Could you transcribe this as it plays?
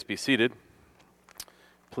be seated.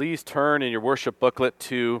 Please turn in your worship booklet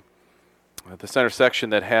to the center section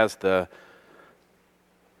that has the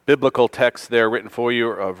biblical text there written for you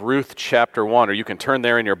of Ruth chapter 1, or you can turn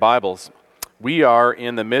there in your Bibles. We are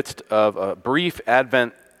in the midst of a brief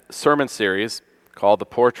Advent sermon series called The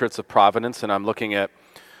Portraits of Providence, and I'm looking at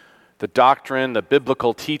the doctrine, the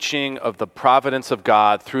biblical teaching of the providence of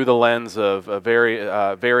God through the lens of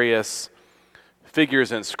various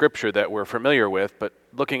figures in Scripture that we're familiar with, but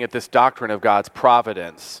looking at this doctrine of God's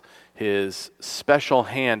providence, His special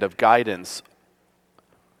hand of guidance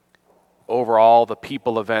over all the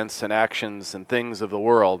people, events, and actions and things of the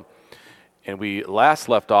world. And we last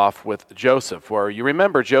left off with Joseph, where you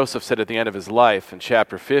remember Joseph said at the end of his life in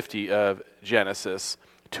chapter 50 of Genesis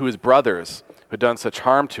to his brothers who had done such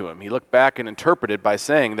harm to him, he looked back and interpreted by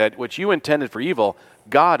saying that what you intended for evil,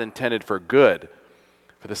 God intended for good,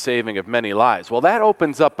 for the saving of many lives. Well, that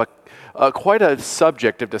opens up quite a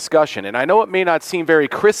subject of discussion. And I know it may not seem very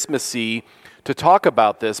Christmassy to talk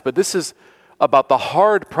about this, but this is about the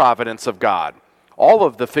hard providence of God. All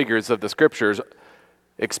of the figures of the Scriptures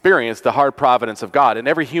experience the hard providence of God, and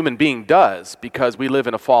every human being does because we live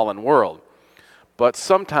in a fallen world. But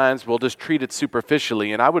sometimes we'll just treat it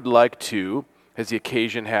superficially, and I would like to, as the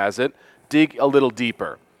occasion has it, dig a little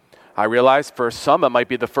deeper. I realize for some it might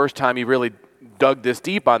be the first time you really dug this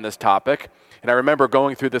deep on this topic, and I remember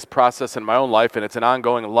going through this process in my own life, and it's an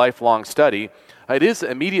ongoing lifelong study. It is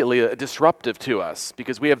immediately disruptive to us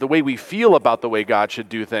because we have the way we feel about the way God should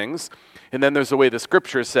do things, and then there's the way the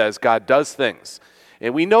Scripture says God does things.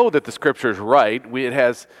 And we know that the Scripture is right. It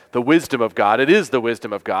has the wisdom of God. It is the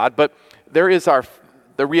wisdom of God, but there is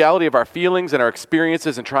the reality of our feelings and our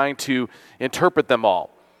experiences and trying to interpret them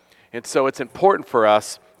all. And so it's important for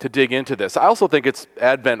us to dig into this. I also think it's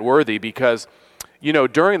Advent worthy because,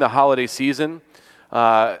 during the holiday season,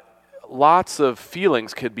 lots of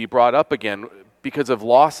feelings could be brought up again because of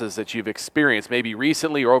losses that you've experienced, maybe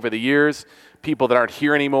recently or over the years, people that aren't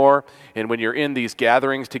here anymore. And when you're in these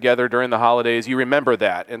gatherings together during the holidays, you remember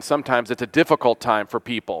that. And sometimes it's a difficult time for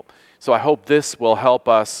people. So I hope this will help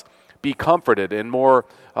us be comforted and more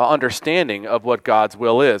understanding of what God's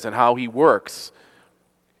will is and how He works.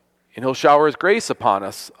 And He'll shower His grace upon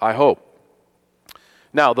us, I hope.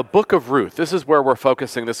 Now, the book of Ruth, this is where we're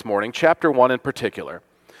focusing this morning, chapter 1 in particular.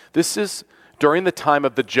 This is during the time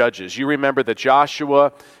of the judges. You remember that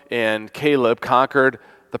Joshua and Caleb conquered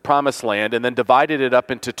the promised land and then divided it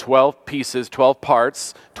up into 12 pieces, 12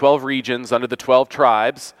 parts, 12 regions under the 12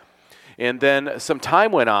 tribes. And then some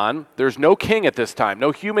time went on. There's no king at this time,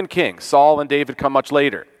 no human king. Saul and David come much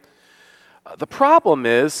later. The problem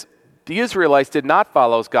is the Israelites did not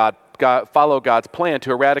follow God's plan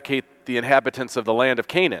to eradicate the inhabitants of the land of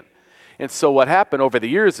Canaan. And so what happened over the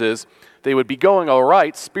years is they would be going all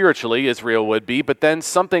right spiritually, Israel would be, but then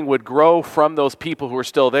something would grow from those people who were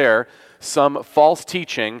still there, some false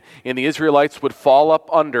teaching, and the Israelites would fall up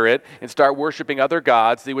under it and start worshiping other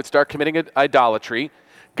gods. They would start committing idolatry.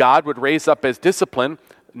 God would raise up as discipline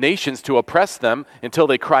nations to oppress them until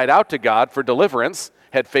they cried out to God for deliverance,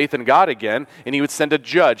 had faith in God again, and He would send a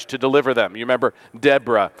judge to deliver them. You remember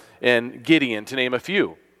Deborah and Gideon, to name a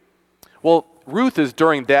few. Well, Ruth is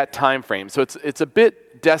during that time frame, so it's a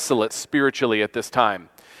bit desolate spiritually at this time.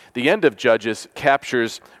 The end of Judges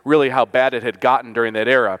captures really how bad it had gotten during that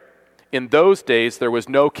era. In those days, there was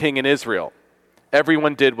no king in Israel.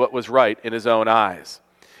 Everyone did what was right in his own eyes.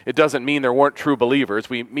 It doesn't mean there weren't true believers.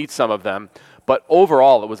 We meet some of them. But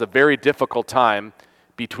overall, it was a very difficult time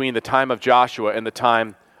between the time of Joshua and the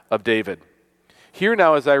time of David. Here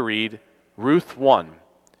now as I read Ruth 1,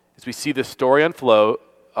 as we see this story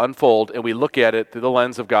unfold, and we look at it through the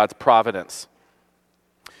lens of God's providence.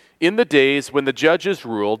 In the days when the judges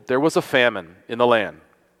ruled, there was a famine in the land.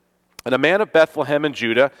 And a man of Bethlehem in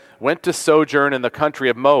Judah went to sojourn in the country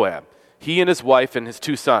of Moab, he and his wife and his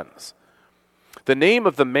 2 sons. The name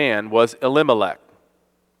of the man was Elimelech,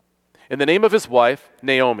 and the name of his wife,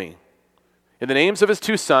 Naomi. And the names of his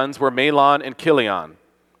 2 sons were Mahlon and Chilion.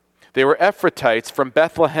 They were Ephrathites from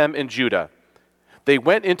Bethlehem in Judah. They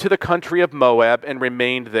went into the country of Moab and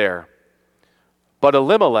remained there. But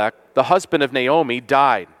Elimelech, the husband of Naomi,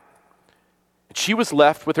 died, and she was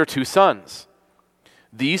left with her 2 sons.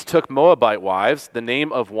 These took Moabite wives. The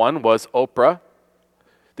name of one was Oprah.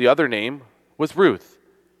 The other name was Ruth.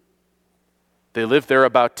 They lived there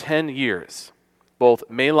about 10 years. Both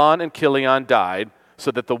Mahlon and Chilion died,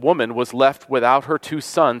 so that the woman was left without her 2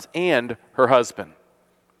 sons and her husband.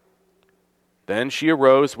 Then she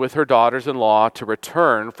arose with her daughters-in-law to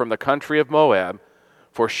return from the country of Moab,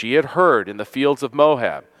 for she had heard in the fields of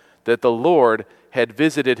Moab that the Lord had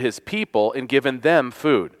visited His people and given them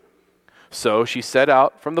food. So she set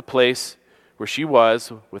out from the place where she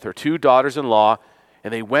was with her 2 daughters-in-law,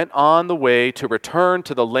 and they went on the way to return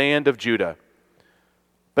to the land of Judah.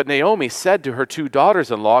 But Naomi said to her 2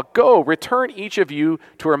 daughters-in-law, "Go, return each of you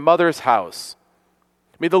to her mother's house.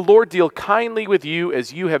 May the Lord deal kindly with you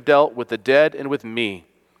as you have dealt with the dead and with me.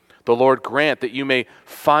 The Lord grant that you may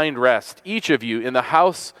find rest, each of you, in the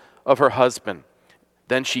house of her husband."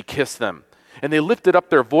 Then she kissed them, and they lifted up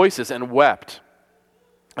their voices and wept.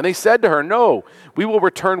 And they said to her, "No, we will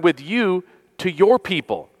return with you to your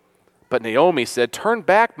people." But Naomi said, "Turn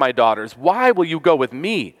back, my daughters. Why will you go with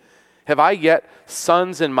me? Have I yet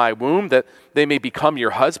sons in my womb that they may become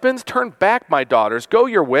your husbands? Turn back, my daughters. Go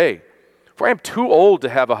your way. For I am too old to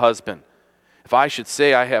have a husband. If I should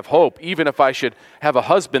say I have hope, even if I should have a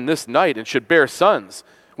husband this night and should bear sons,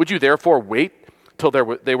 would you therefore wait till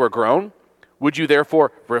they were grown? Would you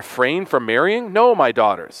therefore refrain from marrying? No, my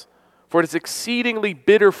daughters. For it is exceedingly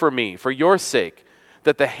bitter for me, for your sake,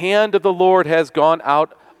 that the hand of the Lord has gone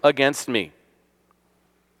out against me."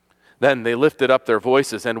 Then they lifted up their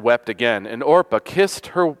voices and wept again, and Orpah kissed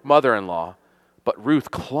her mother-in-law, but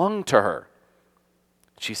Ruth clung to her.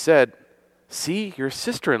 She said, "See, your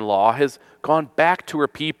sister-in-law has gone back to her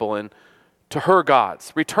people and to her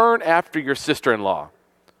gods. Return after your sister-in-law."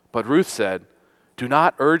 But Ruth said, "Do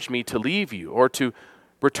not urge me to leave you or to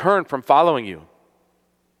return from following you.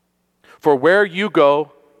 For where you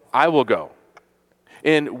go, I will go,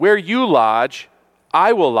 and where you lodge,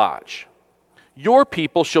 I will lodge. Your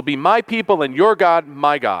people shall be my people, and your God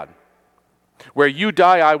my God. Where you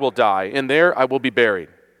die, I will die, and there I will be buried.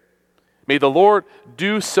 May the Lord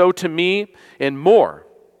do so to me, and more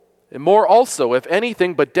also, if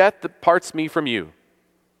anything but death that parts me from you."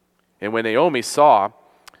 And when Naomi saw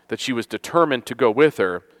that she was determined to go with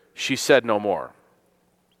her, she said no more.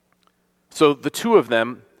 So the 2 of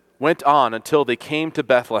them went on until they came to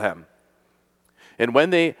Bethlehem. And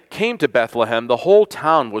when they came to Bethlehem, the whole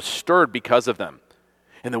town was stirred because of them.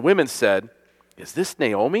 And the women said, "Is this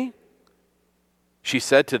Naomi?" She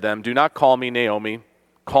said to them, "Do not call me Naomi,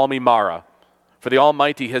 call me Mara, for the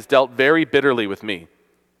Almighty has dealt very bitterly with me.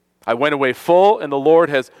 I went away full, and the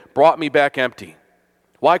Lord has brought me back empty.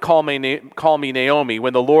 Why call me Naomi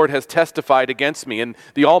when the Lord has testified against me, and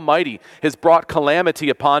the Almighty has brought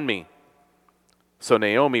calamity upon me?" So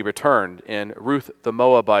Naomi returned, and Ruth the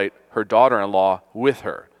Moabite, her daughter-in-law, with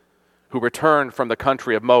her, who returned from the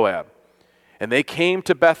country of Moab. And they came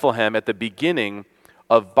to Bethlehem at the beginning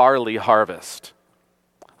of barley harvest.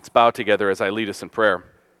 Let's bow together as I lead us in prayer.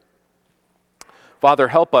 Father,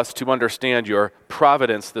 help us to understand your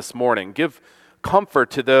providence this morning. Give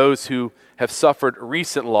comfort to those who have suffered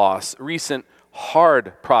recent loss, recent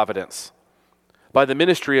hard providence. By the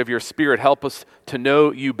ministry of your Spirit, help us to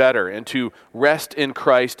know you better and to rest in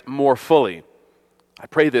Christ more fully. I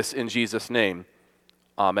pray this in Jesus' name.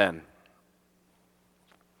 Amen.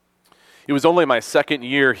 It was only my second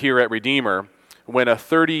year here at Redeemer when a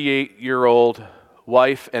 38-year-old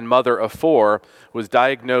wife and mother of 4 was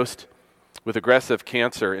diagnosed with aggressive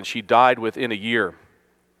cancer, and she died within a year.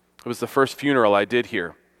 It was the first funeral I did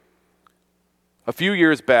here. A few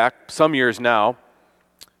years back, some years now,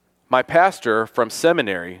 my pastor from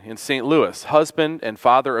seminary in St. Louis, husband and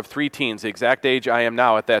father of 3 teens, the exact age I am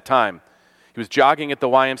now at that time, he was jogging at the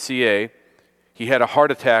YMCA. He had a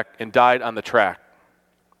heart attack and died on the track.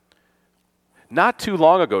 Not too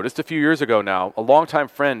long ago, just a few years ago now, a longtime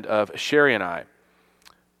friend of Sherry and I,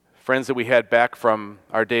 friends that we had back from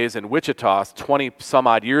our days in Wichita 20 some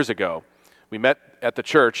odd years ago, we met at the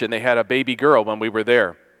church and they had a baby girl when we were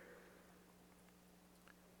there.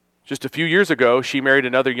 Just a few years ago, she married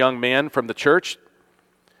another young man from the church.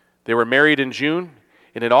 They were married in June,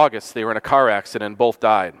 and in August, they were in a car accident and both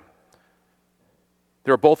died.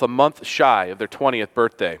 They were both a month shy of their 20th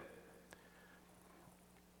birthday.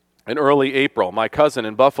 In early April, my cousin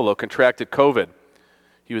in Buffalo contracted COVID.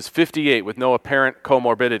 He was 58 with no apparent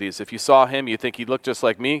comorbidities. If you saw him, you'd think he looked just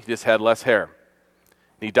like me, he just had less hair.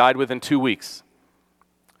 And he died within 2 weeks.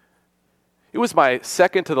 It was my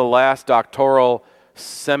second to the last doctoral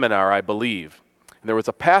seminar, I believe. And there was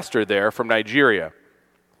a pastor there from Nigeria.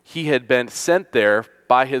 He had been sent there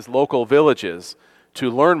by his local villages to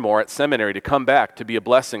learn more at seminary, to come back to be a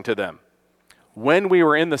blessing to them. When we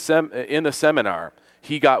were in the seminar,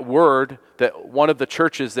 he got word that one of the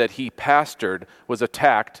churches that he pastored was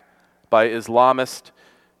attacked by Islamist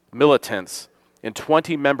militants, and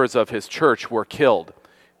 20 members of his church were killed,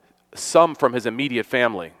 some from his immediate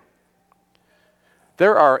family.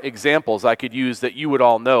 There are examples I could use that you would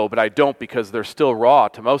all know, but I don't because they're still raw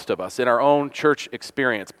to most of us in our own church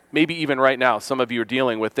experience. Maybe even right now, some of you are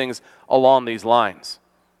dealing with things along these lines.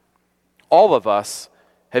 All of us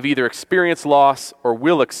have either experienced loss or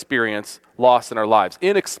will experience loss in our lives.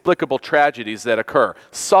 Inexplicable tragedies that occur,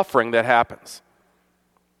 suffering that happens.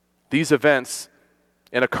 These events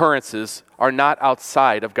and occurrences are not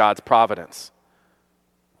outside of God's providence.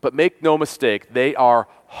 But make no mistake, they are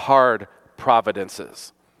hard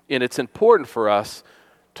providences. And it's important for us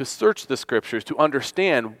to search the Scriptures to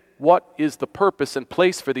understand what is the purpose and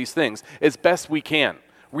place for these things as best we can,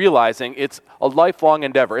 realizing it's a lifelong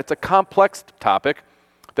endeavor. It's a complex topic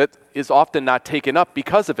that is often not taken up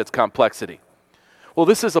because of its complexity. Well,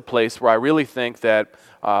 this is a place where I really think that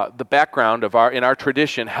the background in our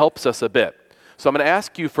tradition helps us a bit. So I'm going to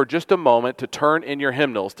ask you for just a moment to turn in your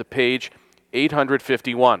hymnals to page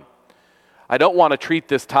 851. I don't want to treat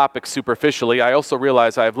this topic superficially. I also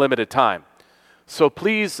realize I have limited time. So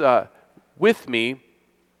please, with me,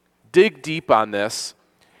 dig deep on this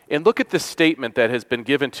and look at the statement that has been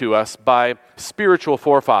given to us by spiritual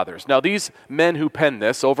forefathers. Now, these men who penned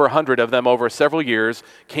this, over 100 of them over several years,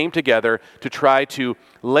 came together to try to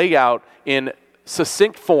lay out in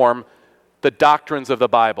succinct form the doctrines of the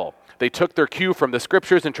Bible. They took their cue from the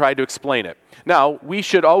Scriptures and tried to explain it. Now, we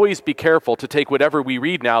should always be careful to take whatever we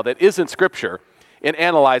read now that isn't Scripture and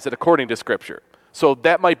analyze it according to Scripture. So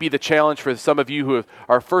that might be the challenge for some of you who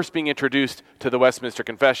are first being introduced to the Westminster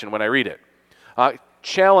Confession when I read it.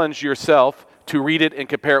 Challenge yourself to read it and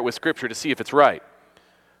compare it with Scripture to see if it's right.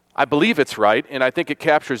 I believe it's right, and I think it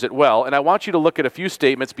captures it well, and I want you to look at a few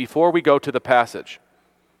statements before we go to the passage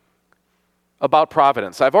about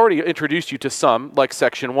providence. I've already introduced you to some, like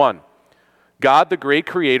section 1. God, the great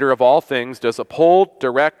creator of all things, does uphold,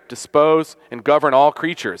 direct, dispose, and govern all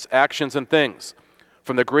creatures, actions, and things,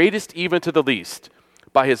 from the greatest even to the least,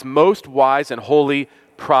 by his most wise and holy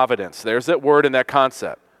providence. There's that word and that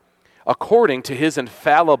concept. According to his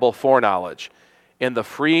infallible foreknowledge, in the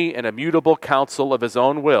free and immutable counsel of his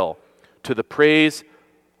own will, to the praise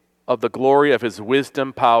of the glory of his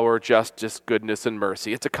wisdom, power, justice, goodness, and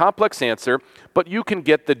mercy. It's a complex answer, but you can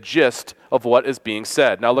get the gist of what is being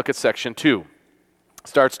said. Now look at section 2. It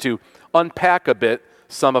starts to unpack a bit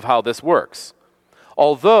some of how this works.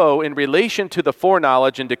 Although in relation to the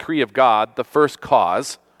foreknowledge and decree of God, the first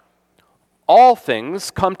cause, all things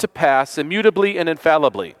come to pass immutably and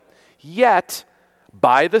infallibly, yet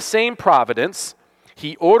by the same providence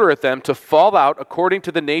he ordereth them to fall out according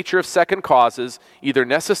to the nature of second causes, either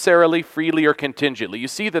necessarily, freely, or contingently. You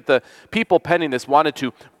see that the people penning this wanted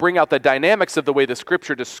to bring out the dynamics of the way the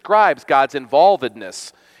Scripture describes God's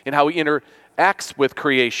involvedness in how he interacts with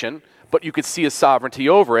creation, but you could see his sovereignty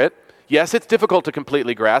over it. Yes, it's difficult to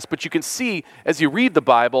completely grasp, but you can see as you read the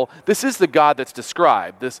Bible, this is the God that's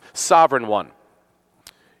described, this sovereign one.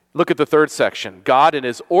 Look at the third section. God in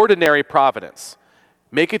his ordinary providence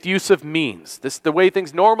maketh use of means. This is the way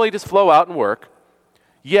things normally just flow out and work,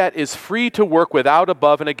 yet is free to work without,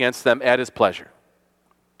 above, and against them at his pleasure.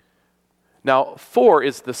 Now, 4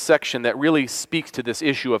 is the section that really speaks to this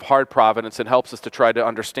issue of hard providence and helps us to try to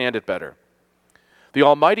understand it better. The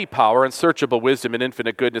almighty power, unsearchable wisdom, and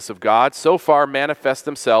infinite goodness of God so far manifest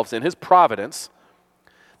themselves in his providence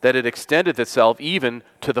that it extendeth itself even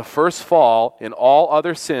to the first fall in all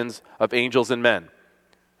other sins of angels and men.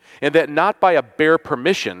 And that not by a bare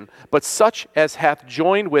permission, but such as hath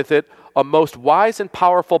joined with it a most wise and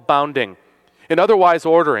powerful bounding, and otherwise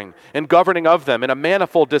ordering and governing of them in a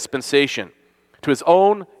manifold dispensation, to his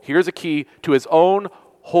own, here's a key, to his own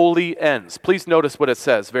holy ends. Please notice what it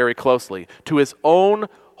says very closely. To his own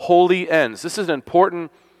holy ends. This is an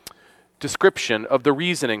important description of the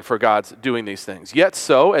reasoning for God's doing these things. Yet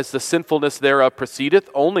so, as the sinfulness thereof proceedeth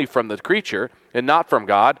only from the creature, and not from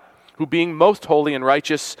God, who being most holy and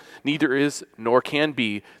righteous, neither is nor can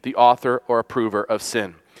be the author or approver of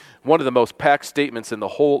sin. One of the most packed statements in the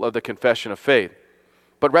whole of the Confession of Faith.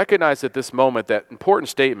 But recognize at this moment that important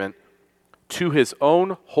statement, to his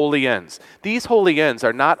own holy ends. These holy ends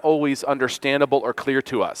are not always understandable or clear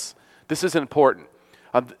to us. This is important.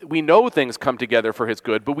 We know things come together for his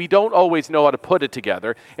good, but we don't always know how to put it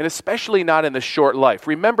together, and especially not in this short life.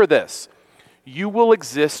 Remember this, you will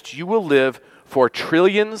exist, you will live for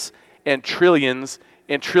trillions and trillions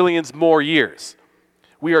and trillions more years.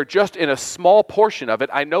 We are just in a small portion of it.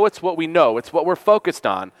 I know it's what we know, it's what we're focused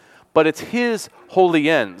on, but it's his holy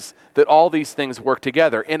ends that all these things work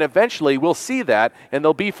together, and eventually we'll see that, and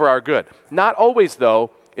they'll be for our good. Not always,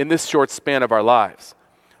 though, in this short span of our lives.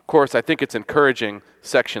 Of course, I think it's encouraging,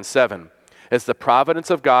 section 7, as the providence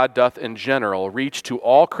of God doth in general reach to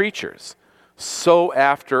all creatures, so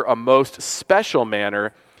after a most special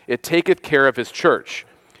manner it taketh care of his church,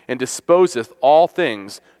 and disposeth all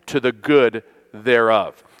things to the good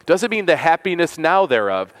thereof. Doesn't mean the happiness now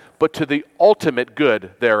thereof, but to the ultimate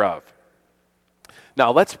good thereof.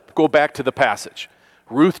 Now let's go back to the passage,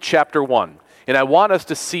 Ruth chapter 1. And I want us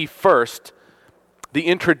to see first the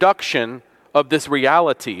introduction of this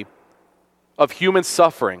reality of human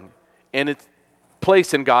suffering and its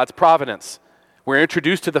place in God's providence. We're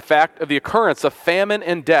introduced to the fact of the occurrence of famine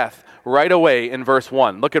and death right away in verse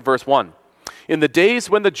 1. Look at verse 1. In the days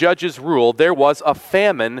when the judges ruled, there was a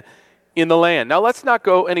famine in the land. Now let's not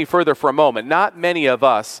go any further for a moment. Not many of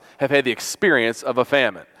us have had the experience of a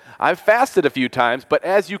famine. I've fasted a few times, but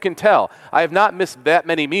as you can tell, I have not missed that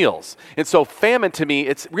many meals. And so famine to me,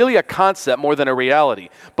 it's really a concept more than a reality.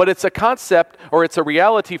 But it's a concept or it's a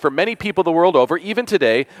reality for many people the world over, even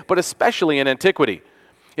today, but especially in antiquity.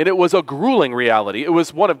 And it was a grueling reality. It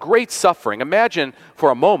was one of great suffering. Imagine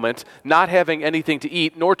for a moment not having anything to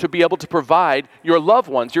eat, nor to be able to provide your loved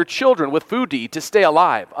ones, your children, with food to eat to stay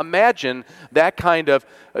alive. Imagine that kind of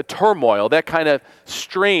turmoil, that kind of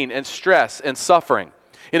strain and stress and suffering.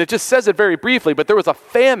 And it just says it very briefly, but there was a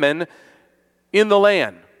famine in the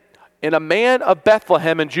land. And a man of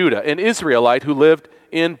Bethlehem in Judah, an Israelite who lived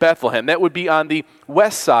in Bethlehem, that would be on the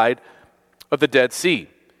west side of the Dead Sea.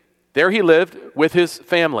 There he lived with his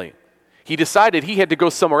family. He decided he had to go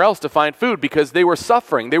somewhere else to find food because they were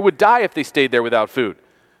suffering. They would die if they stayed there without food.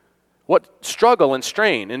 What struggle and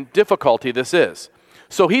strain and difficulty this is.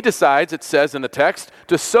 So he decides, it says in the text,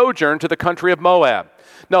 to sojourn to the country of Moab.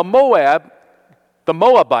 Now Moab, the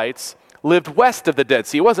Moabites, lived west of the Dead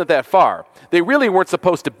Sea. It wasn't that far. They really weren't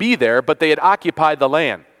supposed to be there, but they had occupied the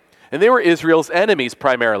land. And they were Israel's enemies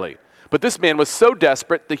primarily. But this man was so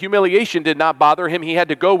desperate, the humiliation did not bother him. He had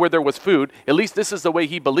to go where there was food. At least this is the way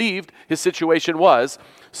he believed his situation was.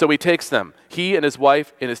 So he takes them, he and his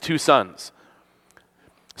wife and his 2 sons.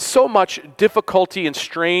 So much difficulty and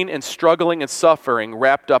strain and struggling and suffering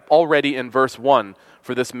wrapped up already in verse 1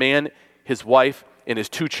 for this man, his wife, and his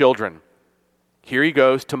 2 children. Here he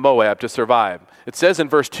goes to Moab to survive. It says in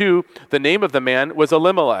verse 2, the name of the man was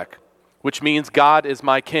Elimelech, which means God is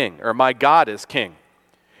my king, or my God is king.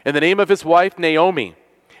 And the name of his wife, Naomi.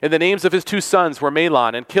 And the names of his 2 sons were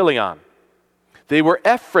Mahlon and Chilion. They were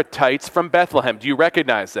Ephrathites from Bethlehem. Do you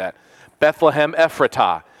recognize that? Bethlehem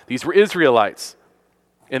Ephratah. These were Israelites.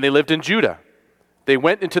 And they lived in Judah. They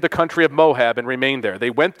went into the country of Moab and remained there. They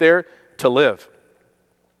went there to live.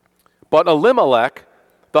 But Elimelech,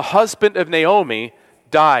 the husband of Naomi,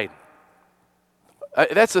 died.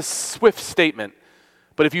 That's a swift statement.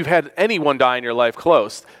 But if you've had anyone die in your life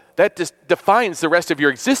close, that just defines the rest of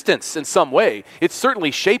your existence in some way. It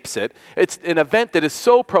certainly shapes it. It's an event that is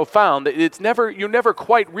so profound that you never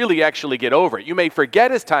quite really actually get over it. You may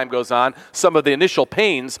forget as time goes on some of the initial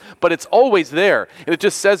pains, but it's always there. And it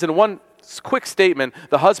just says in one quick statement,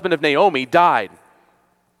 the husband of Naomi died.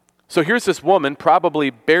 So here's this woman, probably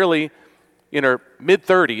barely in her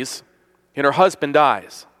mid-30s, and her husband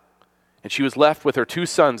dies. And she was left with her 2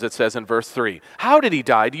 sons, it says in verse 3. How did he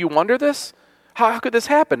die? Do you wonder this? How could this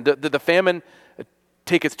happen? Did the famine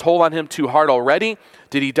take its toll on him too hard already?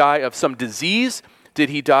 Did he die of some disease?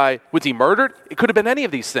 Was he murdered? It could have been any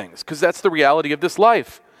of these things, because that's the reality of this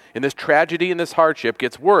life. And this tragedy and this hardship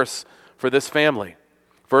gets worse for this family.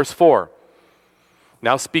 Verse 4.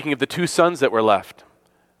 Now speaking of the 2 sons that were left,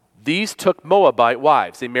 these took Moabite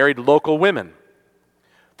wives. They married local women.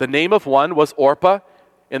 The name of one was Orpah,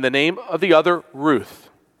 and the name of the other Ruth.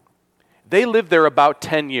 They lived there about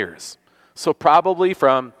 10 years. So probably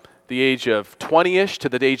from the age of 20-ish to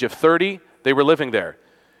the age of 30, they were living there.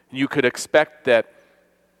 You could expect that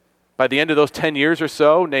by the end of those 10 years or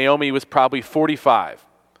so, Naomi was probably 45,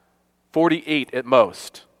 48 at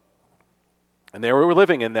most. And they were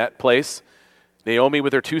living in that place, Naomi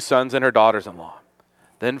with her 2 sons and her daughters-in-law.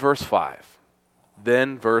 Then verse 5.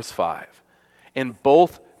 And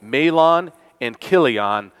both Mahlon and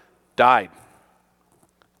Chilion died.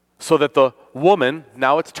 So that the woman,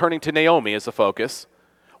 now it's turning to Naomi as a focus,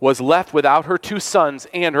 was left without her 2 sons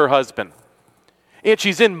and her husband. And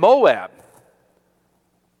she's in Moab.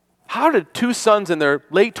 How did 2 sons in their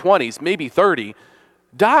late 20s, maybe 30,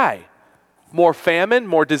 die? More famine,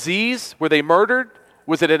 more disease? Were they murdered?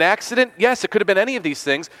 Was it an accident? Yes, it could have been any of these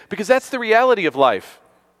things, because that's the reality of life.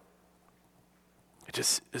 It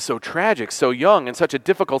just is so tragic, so young, in such a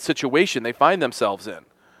difficult situation they find themselves in.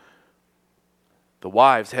 The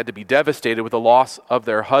wives had to be devastated with the loss of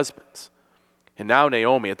their husbands. And now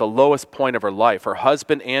Naomi, at the lowest point of her life, her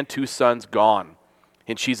husband and 2 sons gone,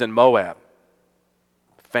 and she's in Moab.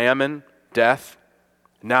 Famine, death,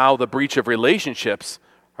 now the breach of relationships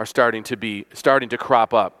are starting to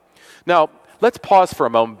crop up. Now, let's pause for a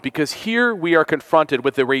moment, because here we are confronted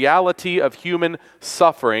with the reality of human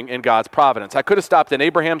suffering in God's providence. I could have stopped in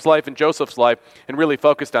Abraham's life and Joseph's life and really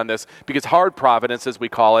focused on this, because hard providence, as we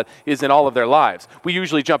call it, is in all of their lives. We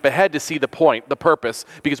usually jump ahead to see the point, the purpose,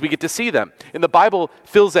 because we get to see them. And the Bible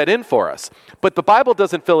fills that in for us. But the Bible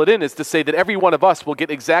doesn't fill it in is to say that every one of us will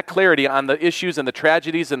get exact clarity on the issues and the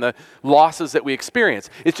tragedies and the losses that we experience.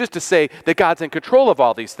 It's just to say that God's in control of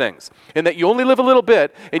all these things, and that you only live a little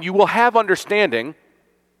bit, and you will have understanding,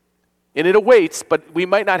 and it awaits, but we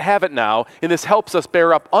might not have it now, and this helps us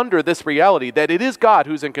bear up under this reality that it is God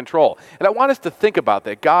who's in control. And I want us to think about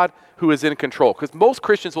that, God who is in control, because most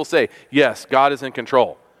Christians will say, yes, God is in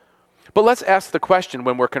control. But let's ask the question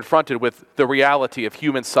when we're confronted with the reality of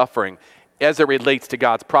human suffering as it relates to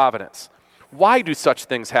God's providence. Why do such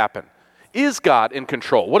things happen? Is God in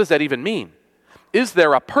control? What does that even mean? Is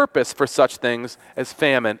there a purpose for such things as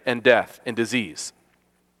famine and death and disease?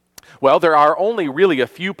 Well, there are only really a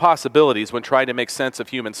few possibilities when trying to make sense of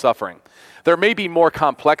human suffering. There may be more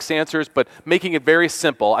complex answers, but making it very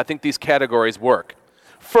simple, I think these categories work.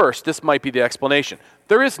 First, this might be the explanation.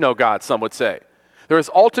 There is no God, some would say. There is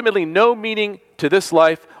ultimately no meaning to this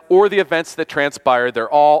life or the events that transpire. They're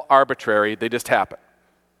all arbitrary. They just happen.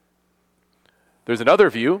 There's another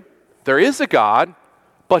view. There is a God,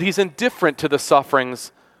 but he's indifferent to the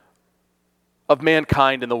sufferings of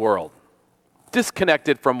mankind in the world.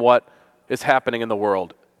 Disconnected from what is happening in the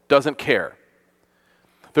world. Doesn't care.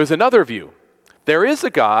 There's another view. There is a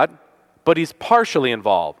God, but he's partially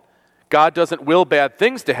involved. God doesn't will bad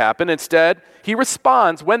things to happen. Instead, he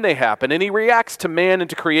responds when they happen, and he reacts to man and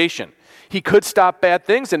to creation. He could stop bad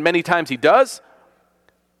things, and many times he does,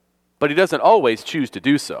 but he doesn't always choose to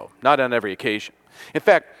do so, not on every occasion. In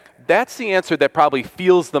fact, that's the answer that probably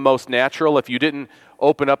feels the most natural if you didn't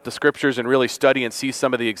open up the scriptures and really study and see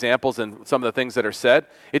some of the examples and some of the things that are said.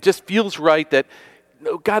 It just feels right that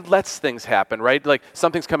God lets things happen, right? Like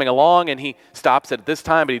something's coming along and he stops at this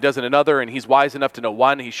time, but he does it another, and he's wise enough to know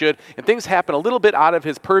when he should. And things happen a little bit out of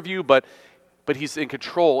his purview, but he's in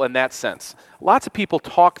control in that sense. Lots of people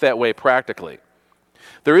talk that way practically.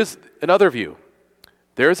 There is another view.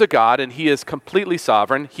 There is a God, and he is completely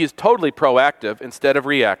sovereign. He is totally proactive instead of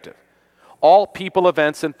reactive. All people,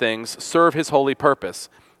 events, and things serve his holy purpose,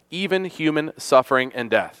 even human suffering and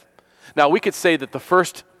death. Now, we could say that the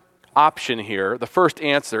first option here, the first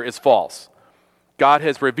answer, is false. God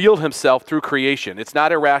has revealed himself through creation. It's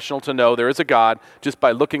not irrational to know there is a God just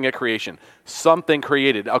by looking at creation. Something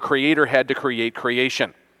created. A creator had to create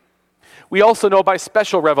creation. We also know by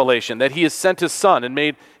special revelation that he has sent his Son and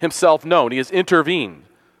made himself known. He has intervened.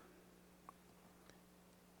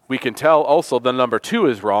 We can tell also that number 2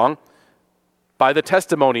 is wrong by the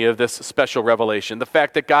testimony of this special revelation, the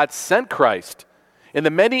fact that God sent Christ. In the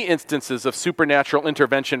many instances of supernatural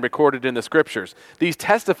intervention recorded in the scriptures, these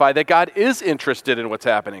testify that God is interested in what's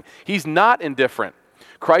happening. He's not indifferent.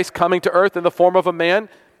 Christ coming to earth in the form of a man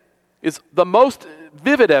is the most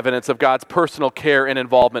vivid evidence of God's personal care and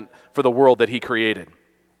involvement for the world that he created.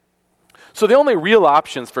 So the only real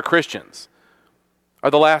options for Christians are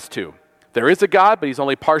the last two. There is a God, but he's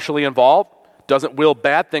only partially involved, doesn't will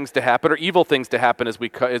bad things to happen or evil things to happen as we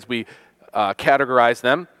categorize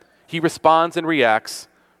them. He responds and reacts.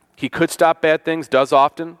 He could stop bad things, does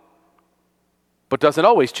often, but doesn't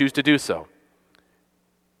always choose to do so.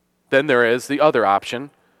 Then there is the other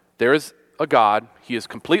option. There is a God. He is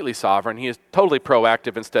completely sovereign. He is totally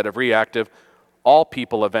proactive instead of reactive. All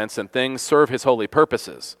people, events, and things serve his holy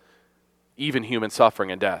purposes, even human suffering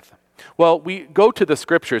and death. Well, we go to the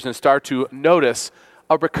scriptures and start to notice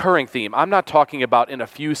a recurring theme. I'm not talking about in a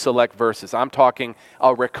few select verses. I'm talking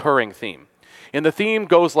a recurring theme. And the theme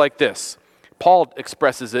goes like this. Paul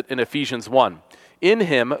expresses it in Ephesians 1. In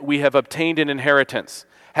him we have obtained an inheritance,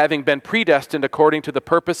 having been predestined according to the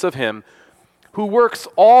purpose of him who works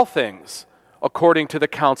all things according to the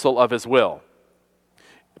counsel of his will.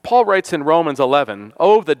 Paul writes in Romans 11,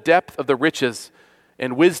 "Oh, the depth of the riches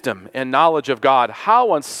and wisdom and knowledge of God,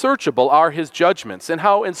 how unsearchable are his judgments and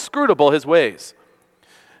how inscrutable his ways."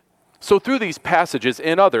 So through these passages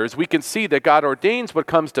and others, we can see that God ordains what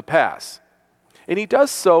comes to pass. And he does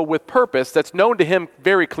so with purpose that's known to him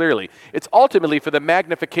very clearly. It's ultimately for the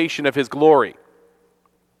magnification of his glory.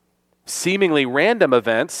 Seemingly random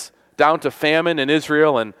events, down to famine in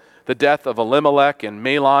Israel and the death of Elimelech and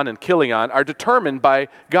Mahlon and Chilion, are determined by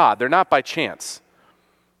God. They're not by chance.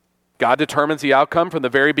 God determines the outcome from the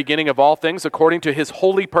very beginning of all things according to his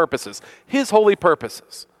holy purposes. His holy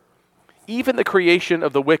purposes. Even the creation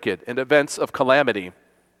of the wicked and events of calamity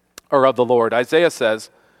are of the Lord. Isaiah says,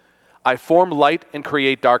 "I form light and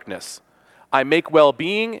create darkness. I make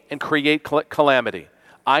well-being and create calamity.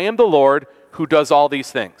 I am the Lord who does all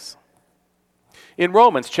these things. In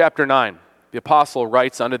Romans chapter 9, the apostle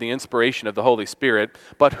writes under the inspiration of the Holy Spirit,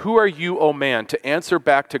 "But who are you, O man, to answer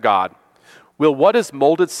back to God? Will what is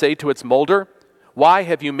molded say to its molder, 'Why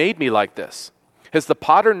have you made me like this?' Has the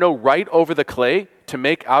potter no right over the clay to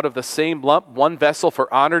make out of the same lump one vessel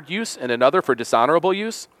for honored use and another for dishonorable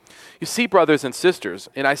use?" You see, brothers and sisters,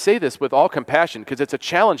 and I say this with all compassion because it's a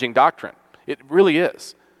challenging doctrine. It really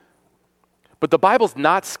is. But the Bible's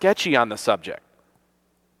not sketchy on the subject.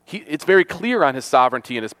 It's very clear on his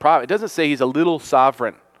sovereignty and his providence. It doesn't say he's a little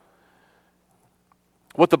sovereign.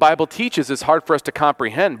 What the Bible teaches is hard for us to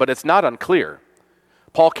comprehend, but it's not unclear.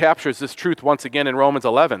 Paul captures this truth once again in Romans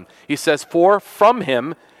 11. He says, "For from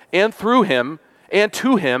him and through him and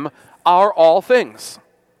to him are all things."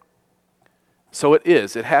 So it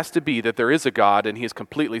has to be that there is a God and he is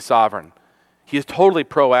completely sovereign. He is totally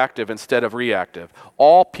proactive instead of reactive.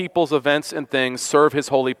 All people's events and things serve his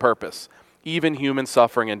holy purpose, even human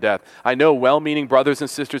suffering and death. I know well-meaning brothers and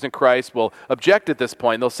sisters in Christ will object at this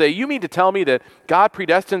point. They'll say, "You mean to tell me that God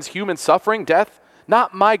predestines human suffering, death?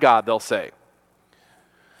 Not my God," they'll say.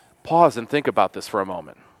 Pause and think about this for a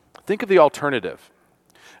moment. Think of the alternative.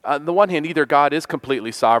 On the one hand, either God is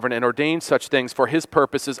completely sovereign and ordains such things for his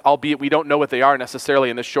purposes, albeit we don't know what they are necessarily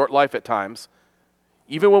in this short life at times.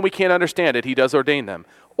 Even when we can't understand it, he does ordain them.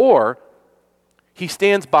 Or he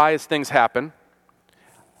stands by as things happen,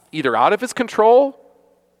 either out of his control,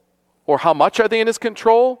 or how much are they in his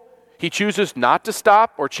control? He chooses not to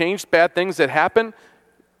stop or change bad things that happen.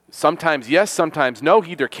 Sometimes yes, sometimes no.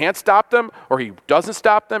 He either can't stop them, or he doesn't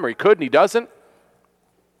stop them, or he could and he doesn't.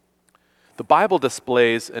 The Bible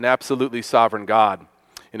displays an absolutely sovereign God.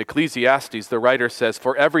 In Ecclesiastes, the writer says,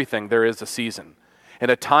 "For everything there is a season, and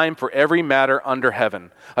a time for every matter under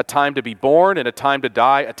heaven, a time to be born and a time to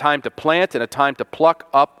die, a time to plant and a time to pluck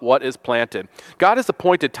up what is planted." God has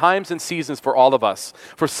appointed times and seasons for all of us.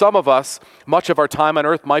 For some of us, much of our time on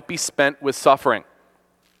earth might be spent with suffering.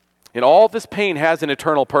 And all this pain has an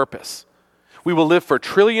eternal purpose. We will live for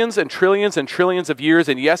trillions and trillions and trillions of years,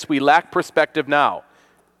 and yes, we lack perspective now.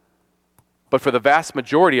 But for the vast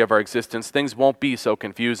majority of our existence, things won't be so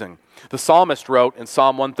confusing. The psalmist wrote in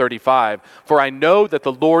Psalm 135, "For I know that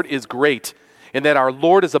the Lord is great, and that our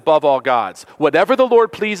Lord is above all gods. Whatever the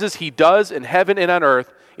Lord pleases, he does in heaven and on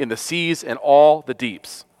earth, in the seas and all the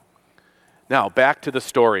deeps." Now, back to the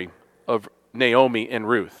story of Naomi and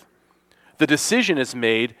Ruth. The decision is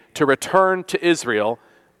made to return to Israel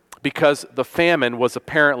because the famine was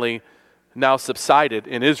apparently now subsided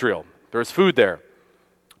in Israel. There's food there.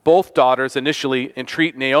 Both daughters initially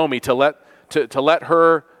entreat Naomi to let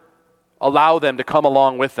her allow them to come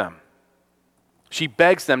along with them. She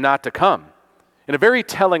begs them not to come. In a very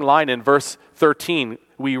telling line in verse 13,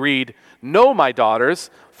 we read, "No, my daughters,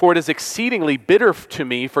 for it is exceedingly bitter to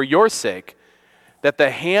me for your sake that the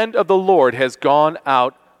hand of the Lord has gone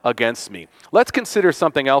out against me." Let's consider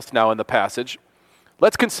something else now in the passage.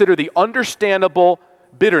 Let's consider the understandable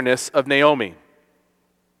bitterness of Naomi.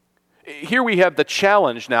 Here we have the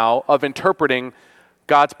challenge now of interpreting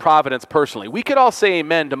God's providence personally. We could all say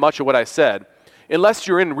amen to much of what I said. Unless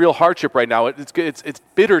you're in real hardship right now, it's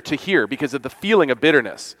bitter to hear because of the feeling of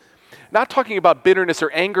bitterness. Not talking about bitterness or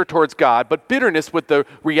anger towards God, but bitterness with the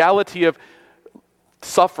reality of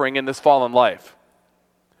suffering in this fallen life.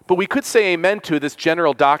 But we could say amen to this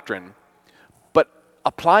general doctrine, but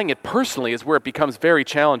applying it personally is where it becomes very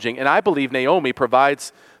challenging, and I believe Naomi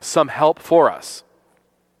provides some help for us.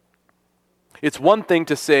 It's one thing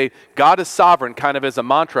to say God is sovereign kind of as a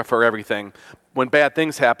mantra for everything, when bad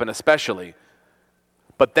things happen especially.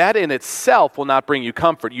 But that in itself will not bring you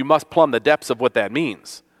comfort. You must plumb the depths of what that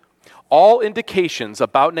means. All indications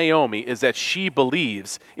about Naomi is that she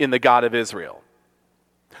believes in the God of Israel.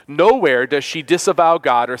 Nowhere does she disavow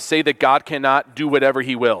God or say that God cannot do whatever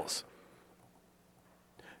he wills.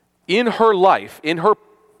 In her life, in her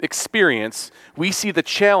experience, we see the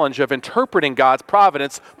challenge of interpreting God's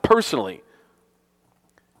providence personally.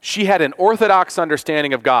 She had an orthodox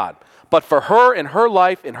understanding of God, but for her, in her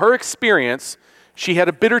life, in her experience, she had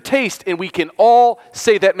a bitter taste, and we can all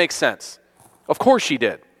say that makes sense. Of course she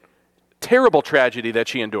did. Terrible tragedy that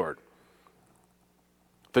she endured.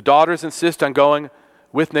 The daughters insist on going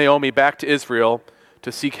with Naomi back to Israel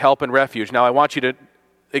to seek help and refuge. Now I want you to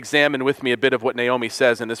examine with me a bit of what Naomi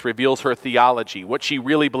says, and this reveals her theology, what she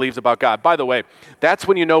really believes about God. By the way, that's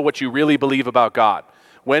when you know what you really believe about God,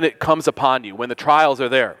 when it comes upon you, when the trials are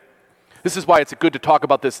there. This is why it's good to talk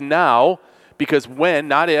about this now, because when,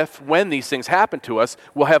 not if, when these things happen to us,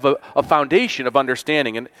 we'll have a foundation of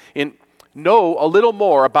understanding and know a little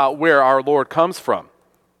more about where our Lord comes from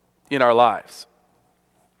in our lives.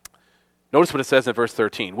 Notice what it says in verse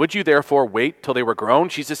 13. Would you therefore wait till they were grown?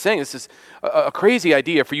 She's just saying, this is a crazy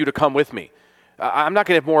idea for you to come with me. I'm not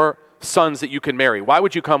going to have more sons that you can marry. Why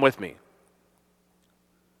would you come with me?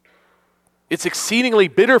 It's exceedingly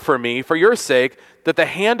bitter for me, for your sake, that the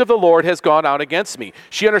hand of the Lord has gone out against me.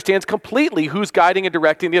 She understands completely who's guiding and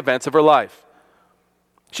directing the events of her life.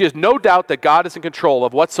 She has no doubt that God is in control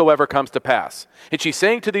of whatsoever comes to pass. And she's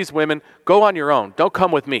saying to these women, go on your own. Don't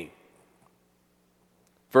come with me.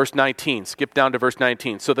 Verse 19, skip down to verse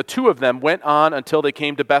 19. So the two of them went on until they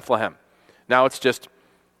came to Bethlehem. Now it's just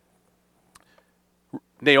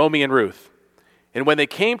Naomi and Ruth. And when they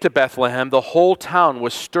came to Bethlehem, the whole town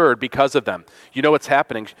was stirred because of them. You know what's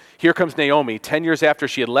happening. Here comes Naomi, 10 years after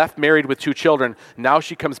she had left married with 2 children. Now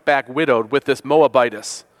she comes back widowed with this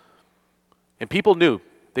Moabitess. And people knew.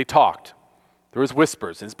 They talked. There was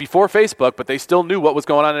whispers. It's before Facebook, but they still knew what was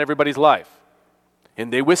going on in everybody's life.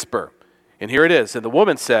 And they whisper. And here it is. And the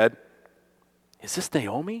woman said, is this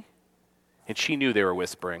Naomi? And she knew they were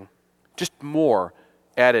whispering. Just more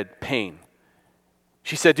added pain.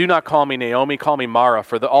 She said, do not call me Naomi, call me Mara,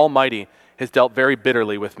 for the Almighty has dealt very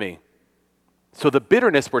bitterly with me. So the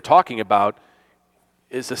bitterness we're talking about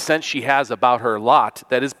is a sense she has about her lot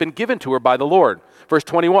that has been given to her by the Lord. Verse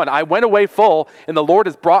 21, I went away full, and the Lord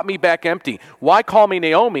has brought me back empty. Why call me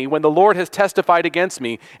Naomi when the Lord has testified against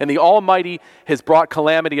me, and the Almighty has brought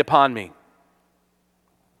calamity upon me?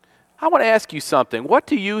 I want to ask you something. What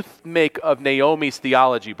do you make of Naomi's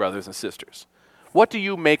theology, brothers and sisters? What do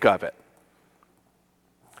you make of it?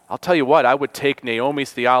 I'll tell you what, I would take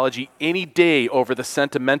Naomi's theology any day over the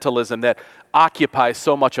sentimentalism that occupies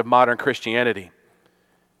so much of modern Christianity.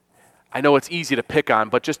 I know it's easy to pick on,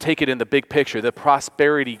 but just take it in the big picture, the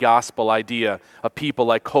prosperity gospel idea of people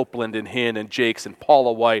like Copeland and Hinn and Jakes and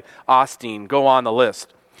Paula White, Osteen, go on the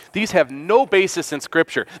list. These have no basis in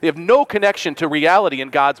Scripture. They have no connection to reality in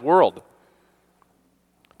God's world.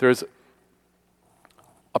 There's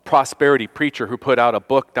a prosperity preacher who put out a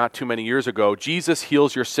book not too many years ago, Jesus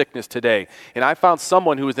Heals Your Sickness Today. And I found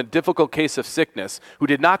someone who was in a difficult case of sickness, who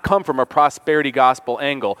did not come from a prosperity gospel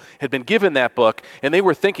angle, had been given that book, and they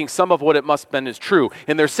were thinking some of what it must have been is true.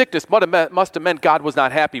 And their sickness must have meant God was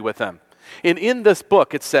not happy with them. And in this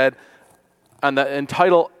book, it said, on the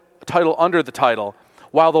title under the title,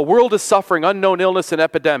 while the world is suffering unknown illness and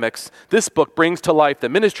epidemics, this book brings to life the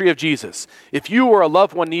ministry of Jesus. If you or a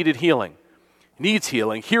loved one needs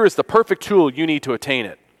healing, here is the perfect tool you need to attain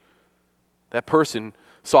it. That person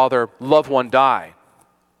saw their loved one die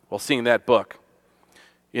while seeing that book.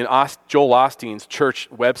 In Joel Osteen's church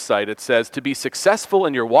website, it says, to be successful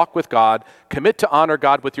in your walk with God, commit to honor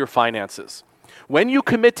God with your finances. When you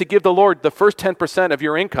commit to give the Lord the first 10% of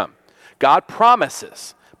your income, God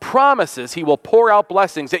promises He will pour out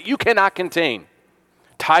blessings that you cannot contain.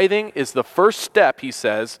 Tithing is the first step, he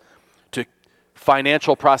says, to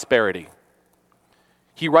financial prosperity.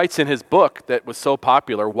 He writes in his book that was so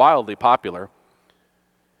popular, wildly popular,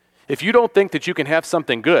 if you don't think that you can have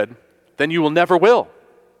something good, then you will never will.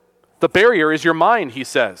 The barrier is your mind, he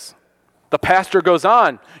says. The pastor goes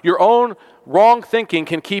on, your own wrong thinking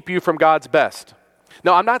can keep you from God's best.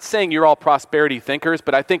 Now, I'm not saying you're all prosperity thinkers,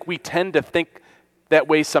 but I think we tend to think that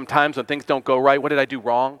way sometimes when things don't go right. What did I do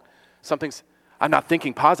wrong? I'm not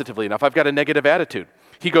thinking positively enough. I've got a negative attitude.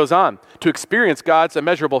 He goes on, to experience God's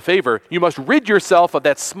immeasurable favor, you must rid yourself of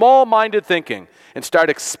that small-minded thinking and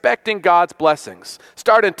start expecting God's blessings.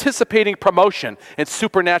 Start anticipating promotion and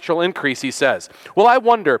supernatural increase, he says. Well, I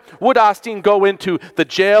wonder, would Osteen go into the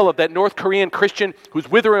jail of that North Korean Christian who's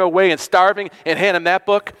withering away and starving and hand him that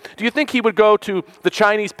book? Do you think he would go to the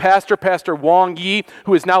Chinese pastor, Pastor Wang Yi,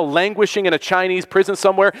 who is now languishing in a Chinese prison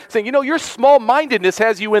somewhere, saying, your small-mindedness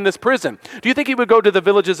has you in this prison? Do you think he would go to the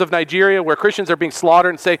villages of Nigeria where Christians are being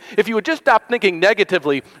slaughtered and say, if you would just stop thinking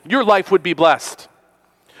negatively, your life would be blessed?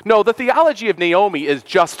 No, the theology of Naomi is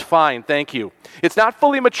just fine, thank you. It's not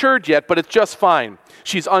fully matured yet, but it's just fine.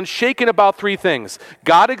 She's unshaken about 3 things.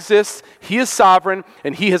 God exists, He is sovereign,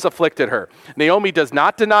 and He has afflicted her. Naomi does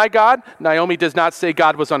not deny God. Naomi does not say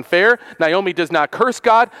God was unfair. Naomi does not curse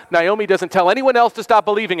God. Naomi doesn't tell anyone else to stop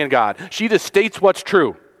believing in God. She just states what's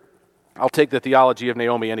true. I'll take the theology of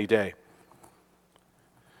Naomi any day.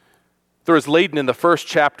 There is laden in the first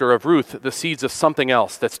chapter of Ruth the seeds of something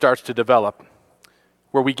else that starts to develop,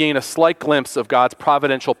 where we gain a slight glimpse of God's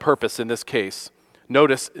providential purpose in this case.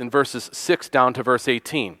 Notice in verses 6 down to verse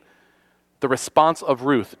 18, the response of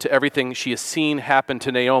Ruth to everything she has seen happen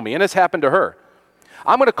to Naomi, and has happened to her.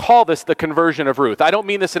 I'm going to call this the conversion of Ruth. I don't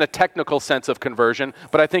mean this in a technical sense of conversion,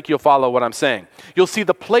 but I think you'll follow what I'm saying. You'll see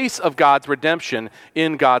the place of God's redemption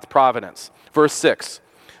in God's providence. Verse 6,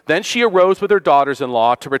 Then she arose with her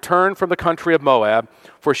daughters-in-law to return from the country of Moab,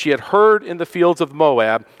 for she had heard in the fields of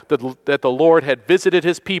Moab that the Lord had visited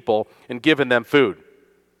his people and given them food.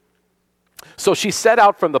 So she set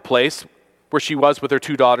out from the place where she was with her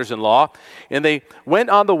two daughters-in-law, and they went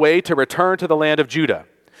on the way to return to the land of Judah.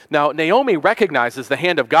 Now, Naomi recognizes the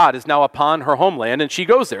hand of God is now upon her homeland, and she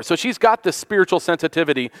goes there. So she's got this spiritual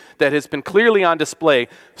sensitivity that has been clearly on display,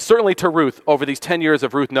 certainly to Ruth, over these 10 years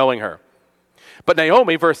of Ruth knowing her. But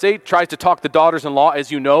Naomi, verse 8, tries to talk the daughters-in-law, as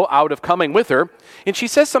you know, out of coming with her. And she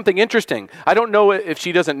says something interesting. I don't know if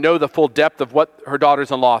she doesn't know the full depth of what her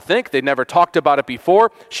daughters-in-law think. They'd never talked about it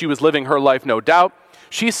before. She was living her life, no doubt.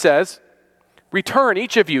 She says, "Return,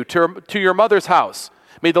 each of you, to your mother's house.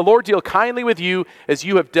 May the Lord deal kindly with you as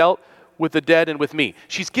you have dealt with the dead and with me."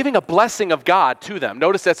 She's giving a blessing of God to them.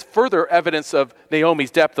 Notice that's further evidence of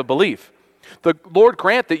Naomi's depth of belief. "The Lord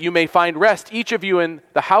grant that you may find rest, each of you in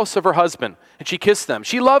the house of her husband." And she kissed them.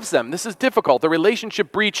 She loves them. This is difficult, the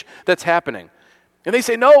relationship breach that's happening. And they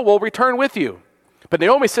say, "No, we'll return with you." But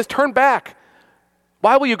Naomi says, "Turn back.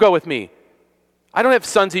 Why will you go with me? I don't have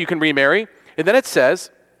sons that you can remarry." And then it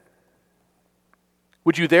says,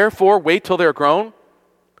 "Would you therefore wait till they're grown?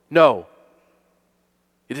 No.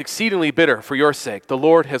 It is exceedingly bitter for your sake. The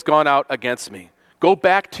Lord has gone out against me. Go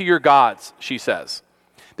back to your gods," she says.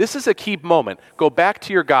 This is a key moment. Go back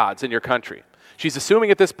to your gods in your country. She's assuming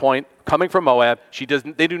at this point, coming from Moab,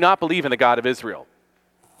 they do not believe in the God of Israel.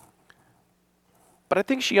 But I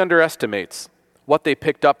think she underestimates what they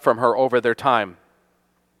picked up from her over their time.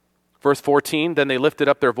 Verse 14, "Then they lifted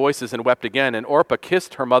up their voices and wept again, and Orpah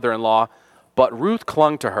kissed her mother-in-law, but Ruth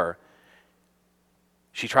clung to her."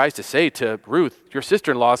 She tries to say to Ruth, "Your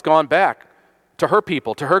sister-in-law has gone back to her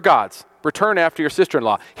people, to her gods. Return after your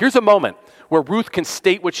sister-in-law." Here's a moment where Ruth can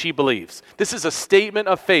state what she believes. This is a statement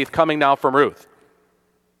of faith coming now from Ruth.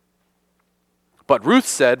 But Ruth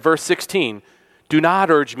said, verse 16, "Do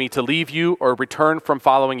not urge me to leave you or return from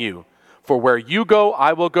following you. For where you go,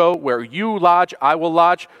 I will go. Where you lodge, I will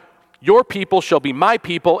lodge. Your people shall be my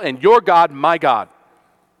people, and your God, my God.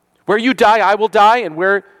 Where you die, I will die,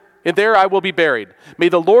 and there I will be buried. May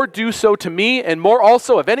the Lord do so to me, and more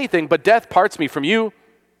also, if anything, but death parts me from you."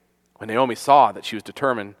 When Naomi saw that she was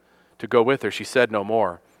determined to go with her, she said no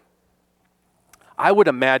more. I would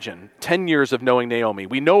imagine 10 years of knowing Naomi,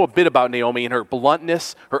 we know a bit about Naomi and her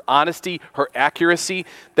bluntness, her honesty, her accuracy,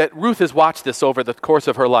 that Ruth has watched this over the course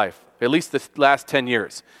of her life, at least the last 10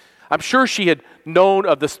 years. I'm sure she had known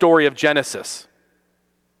of the story of Genesis,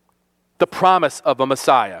 the promise of a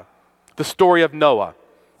Messiah, the story of Noah,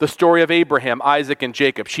 the story of Abraham, Isaac, and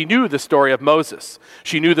Jacob. She knew the story of Moses.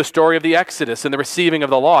 She knew the story of the Exodus and the receiving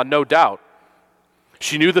of the law, no doubt.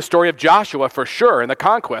 She knew the story of Joshua for sure and the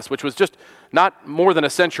conquest, which was just not more than a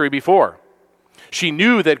century before. She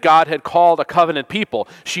knew that God had called a covenant people.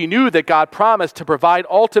 She knew that God promised to provide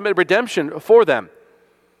ultimate redemption for them.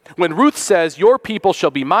 When Ruth says, "Your people shall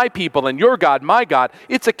be my people and your God, my God,"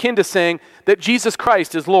 it's akin to saying that Jesus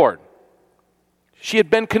Christ is Lord. She had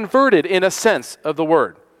been converted in a sense of the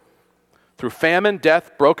word. Through famine,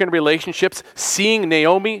 death, broken relationships, seeing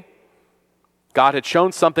Naomi, God had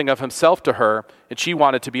shown something of himself to her, and she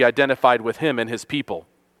wanted to be identified with him and his people.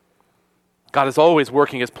 God is always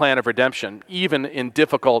working his plan of redemption, even in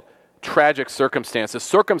difficult, tragic circumstances.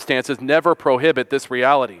 Circumstances never prohibit this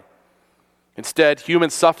reality. Instead, human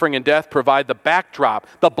suffering and death provide the backdrop,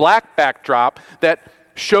 the black backdrop that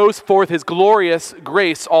shows forth his glorious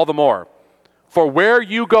grace all the more. "For where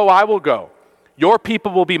you go, I will go. Your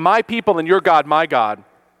people will be my people and your God, my God."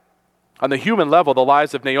 On the human level, the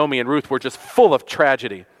lives of Naomi and Ruth were just full of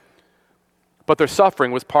tragedy. But their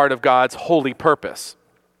suffering was part of God's holy purpose.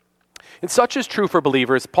 And such is true for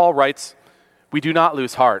believers. Paul writes, "We do not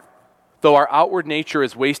lose heart. Though our outward nature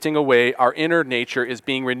is wasting away, our inner nature is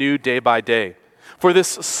being renewed day by day. For this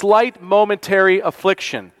slight momentary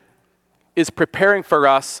affliction is preparing for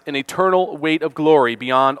us an eternal weight of glory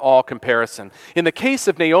beyond all comparison." In the case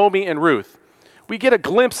of Naomi and Ruth, we get a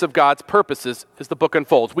glimpse of God's purposes as the book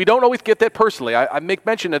unfolds. We don't always get that personally. I make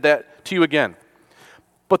mention of that to you again.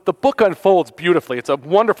 But the book unfolds beautifully. It's a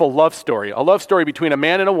wonderful love story between a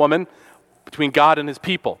man and a woman, between God and his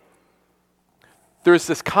people. There's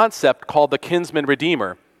this concept called the kinsman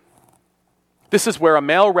redeemer. This is where a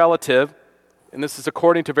male relative, and this is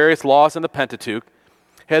according to various laws in the Pentateuch,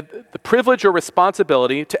 had the privilege or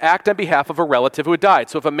responsibility to act on behalf of a relative who had died.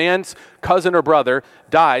 So if a man's cousin or brother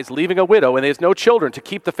dies, leaving a widow, and there's no children to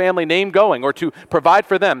keep the family name going or to provide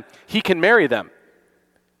for them, he can marry them.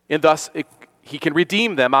 And thus, he can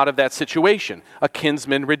redeem them out of that situation, a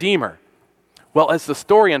kinsman redeemer. Well, as the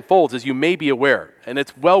story unfolds, as you may be aware, and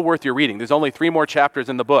it's well worth your reading, there's only 3 more chapters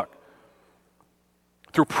in the book.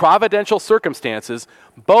 Through providential circumstances,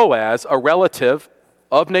 Boaz, a relative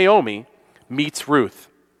of Naomi, meets Ruth.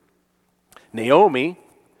 Naomi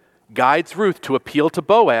guides Ruth to appeal to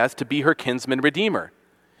Boaz to be her kinsman redeemer.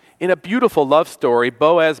 In a beautiful love story,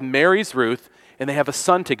 Boaz marries Ruth, and they have a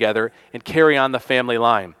son together and carry on the family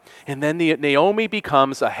line. And then Naomi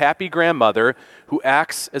becomes a happy grandmother who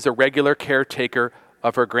acts as a regular caretaker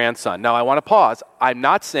of her grandson. Now, I want to pause. I'm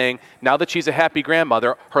not saying now that she's a happy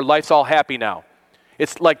grandmother, her life's all happy now.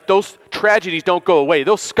 It's like those tragedies don't go away.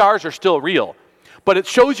 Those scars are still real. But it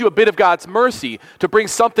shows you a bit of God's mercy to bring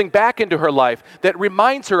something back into her life that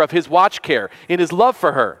reminds her of his watch care and his love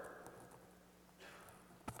for her.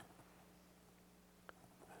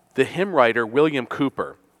 The hymn writer William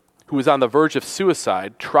Cowper, who was on the verge of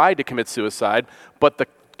suicide, tried to commit suicide, but the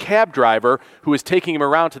cab driver who was taking him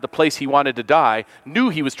around to the place he wanted to die knew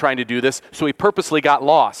he was trying to do this, so he purposely got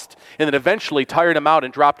lost and then eventually tired him out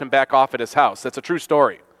and dropped him back off at his house. That's a true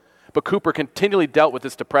story. But Cowper continually dealt with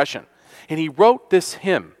this depression. And he wrote this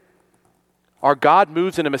hymn, Our God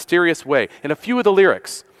Moves in a Mysterious Way. And a few of the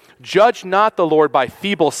lyrics, judge not the Lord by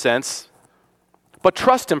feeble sense, but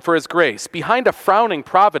trust him for his grace. Behind a frowning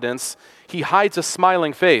providence, he hides a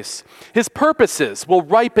smiling face. His purposes will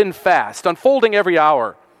ripen fast, unfolding every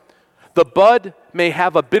hour. The bud may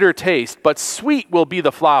have a bitter taste, but sweet will be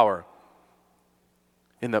the flower.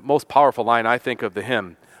 In the most powerful line, I think, of the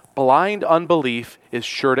hymn, blind unbelief is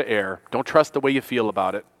sure to err. Don't trust the way you feel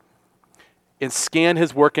about it. And scan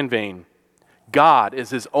his work in vain. God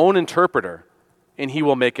is his own interpreter, and he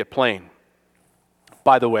will make it plain.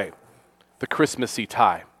 By the way, the Christmassy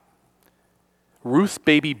tie. Ruth's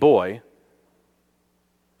baby boy,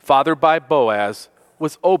 fathered by Boaz,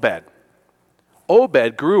 was Obed.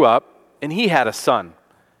 Obed grew up, and he had a son.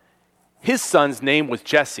 His son's name was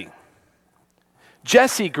Jesse.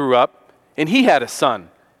 Jesse grew up, and he had a son,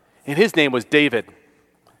 and his name was David,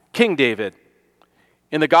 King David.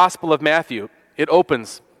 In the Gospel of Matthew, it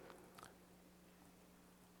opens,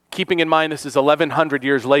 keeping in mind this is 1,100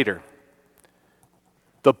 years later,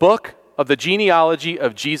 the book of the genealogy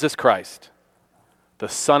of Jesus Christ, the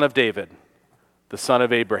son of David, the son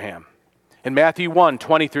of Abraham. In Matthew 1,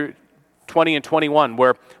 20 and 21,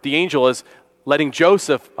 where the angel is letting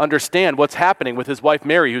Joseph understand what's happening with his wife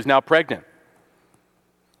Mary, who's now pregnant.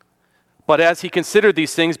 But as he considered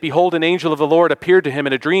these things, behold, an angel of the Lord appeared to him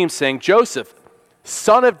in a dream, saying, Joseph,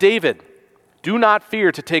 son of David, do not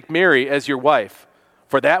fear to take Mary as your wife,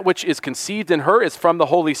 for that which is conceived in her is from the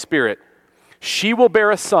Holy Spirit. She will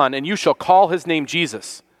bear a son, and you shall call his name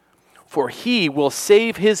Jesus, for he will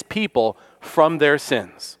save his people from their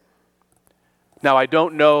sins. Now, I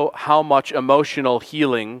don't know how much emotional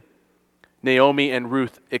healing Naomi and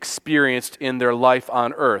Ruth experienced in their life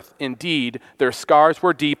on earth. Indeed, their scars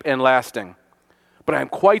were deep and lasting. But I'm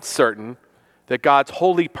quite certain that God's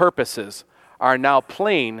holy purposes are now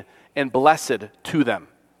plain and blessed to them.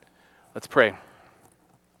 Let's pray.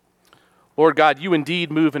 Lord God, you indeed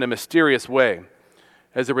move in a mysterious way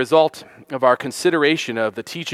as a result of our consideration of the teaching